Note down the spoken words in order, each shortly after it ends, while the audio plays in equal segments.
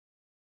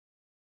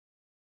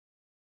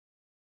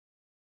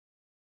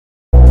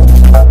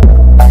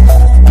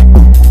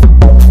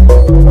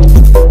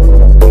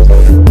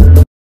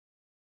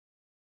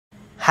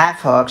Hi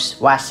folks,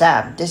 what's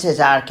up? This is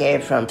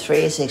RK from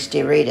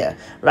 360 Reader.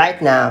 Right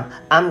now,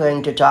 I'm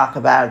going to talk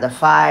about the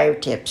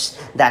 5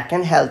 tips that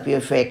can help you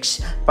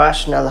fix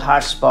personal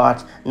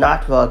hotspot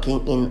not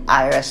working in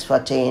iOS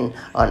 14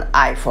 on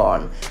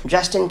iPhone.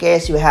 Just in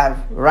case you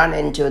have run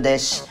into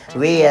this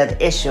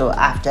weird issue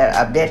after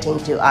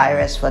updating to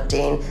iOS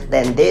 14,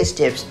 then these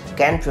tips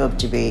can prove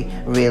to be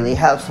really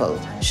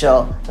helpful.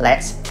 So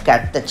let's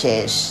cut the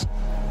chase.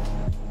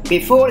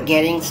 Before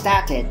getting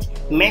started,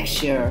 make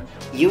sure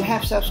you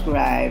have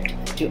subscribed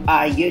to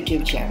our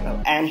YouTube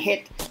channel and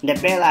hit the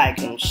bell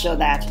icon so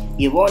that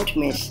you won't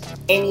miss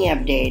any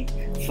update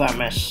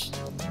from us.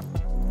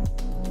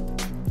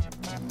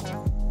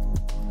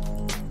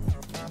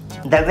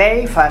 The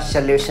very first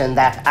solution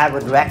that I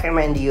would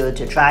recommend you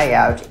to try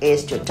out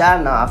is to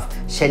turn off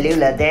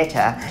cellular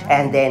data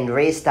and then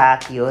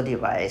restart your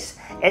device.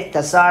 It's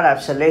the sort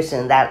of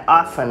solution that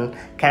often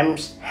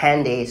comes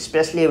handy,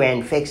 especially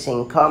when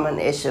fixing common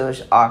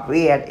issues or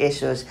weird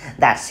issues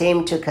that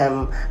seem to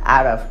come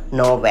out of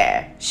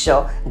nowhere.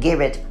 So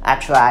give it a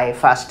try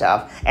first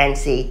off and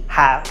see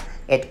how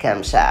it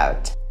comes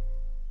out.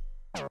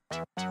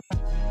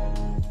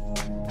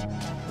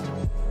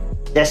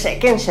 The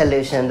second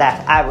solution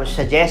that I would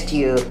suggest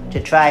you to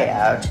try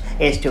out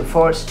is to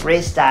force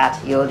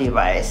restart your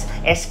device.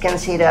 It's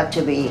considered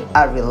to be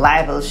a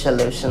reliable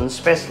solution,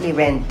 especially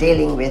when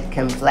dealing with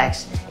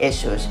complex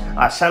issues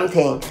or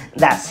something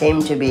that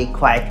seems to be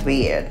quite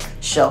weird.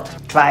 So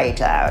try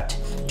it out.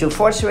 To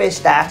force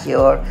restart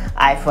your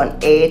iPhone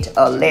 8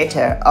 or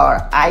later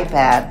or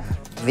iPad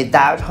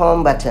without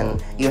home button,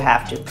 you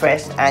have to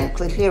press and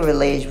quickly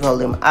release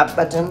volume up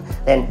button,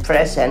 then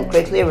press and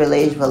quickly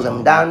release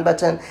volume down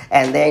button,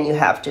 and then you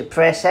have to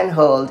press and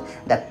hold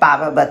the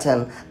power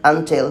button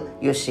until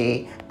you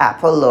see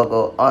Apple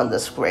logo on the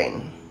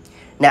screen.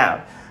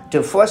 Now,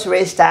 to force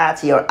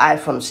restart your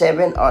iPhone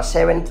 7 or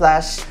 7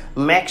 Plus,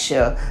 make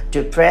sure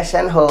to press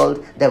and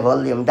hold the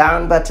volume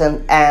down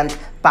button and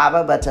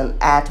power button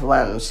at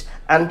once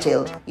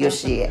until you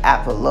see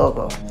Apple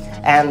logo.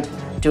 And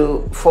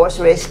to force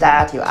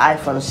restart your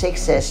iPhone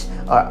 6s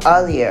or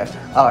earlier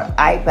or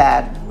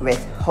iPad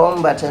with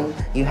home button,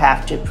 you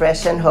have to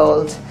press and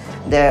hold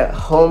the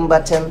home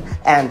button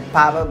and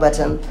power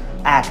button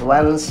at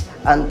once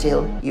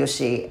until you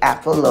see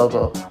Apple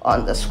logo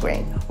on the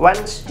screen.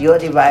 Once your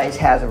device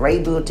has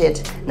rebooted,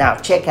 now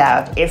check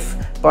out if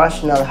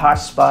personal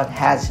hotspot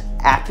has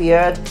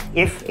appeared.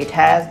 If it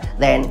has,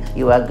 then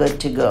you are good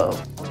to go.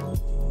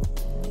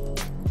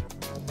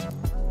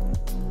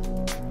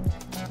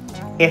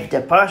 If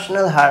the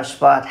personal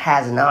hotspot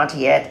has not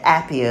yet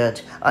appeared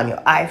on your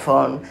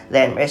iPhone,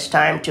 then it's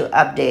time to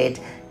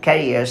update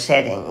carrier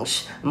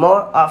settings.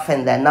 More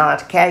often than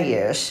not,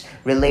 carriers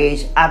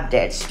release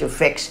updates to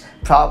fix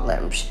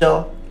problems.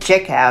 So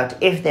check out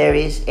if there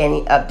is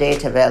any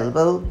update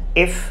available.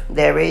 If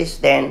there is,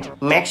 then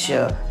make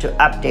sure to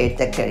update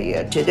the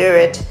carrier. To do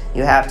it,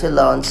 you have to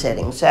launch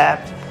Settings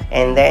app,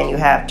 and then you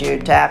have to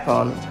tap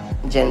on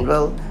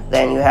General,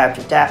 then you have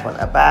to tap on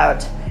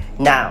About.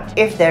 Now,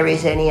 if there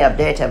is any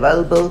update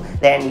available,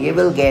 then you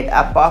will get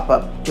a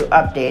pop-up to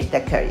update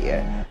the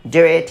carrier.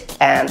 Do it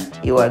and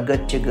you are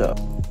good to go.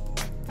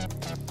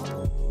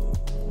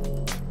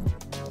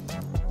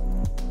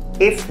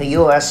 If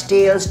you are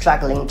still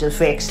struggling to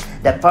fix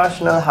the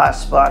personal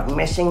hotspot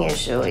missing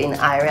issue in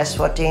iOS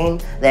 14,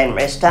 then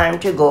it's time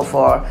to go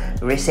for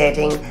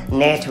resetting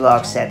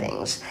network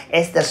settings.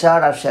 It's the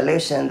sort of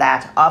solution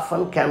that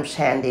often comes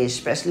handy,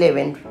 especially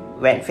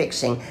when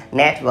fixing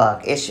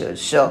network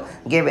issues. So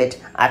give it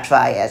a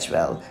try as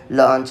well.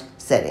 Launch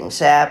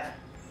Settings app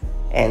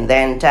and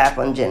then tap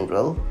on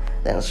General,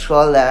 then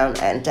scroll down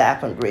and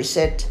tap on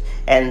Reset,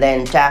 and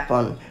then tap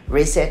on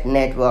Reset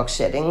Network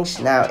Settings.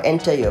 Now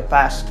enter your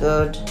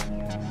passcode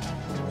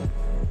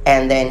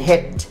and then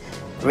hit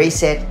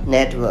Reset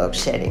Network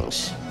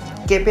Settings.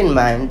 Keep in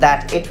mind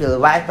that it will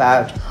wipe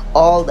out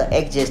all the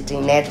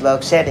existing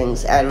network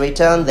settings and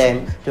return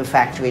them to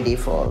factory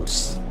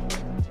defaults.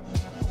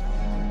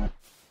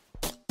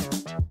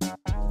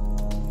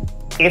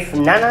 If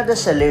none of the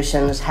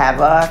solutions have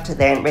worked,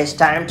 then it's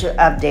time to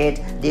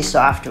update the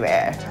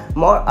software.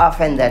 More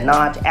often than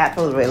not,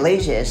 Apple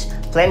releases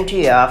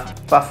plenty of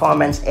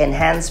performance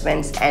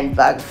enhancements and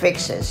bug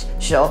fixes.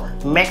 So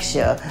make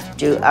sure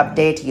to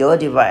update your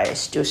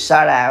device to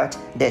sort out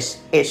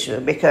this issue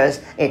because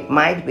it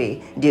might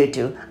be due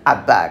to a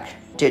bug.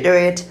 To do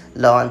it,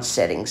 launch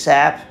Settings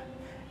app,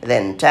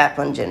 then tap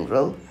on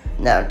General,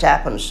 now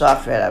tap on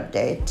Software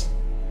Update,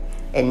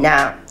 and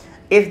now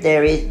if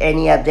there is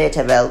any update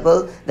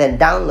available, then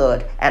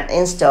download and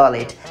install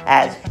it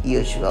as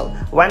usual.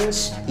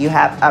 Once you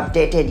have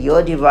updated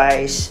your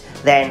device,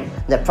 then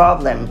the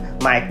problem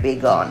might be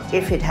gone.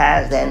 If it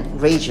has, then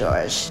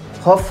rejoice.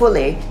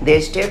 Hopefully,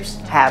 these tips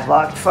have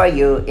worked for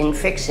you in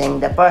fixing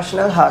the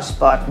personal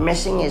hotspot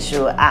missing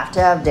issue after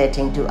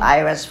updating to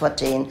iOS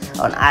 14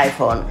 on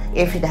iPhone.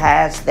 If it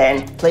has,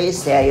 then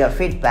please share your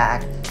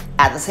feedback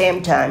At the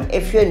same time,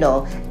 if you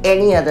know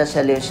any other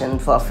solution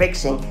for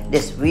fixing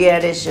this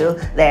weird issue,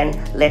 then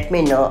let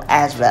me know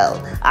as well.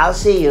 I'll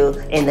see you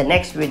in the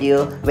next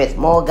video with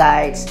more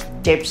guides,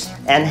 tips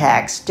and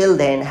hacks. Till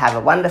then, have a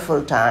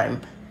wonderful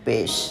time.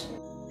 Peace.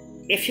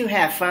 If you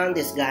have found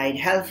this guide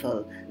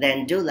helpful,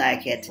 then do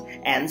like it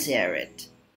and share it.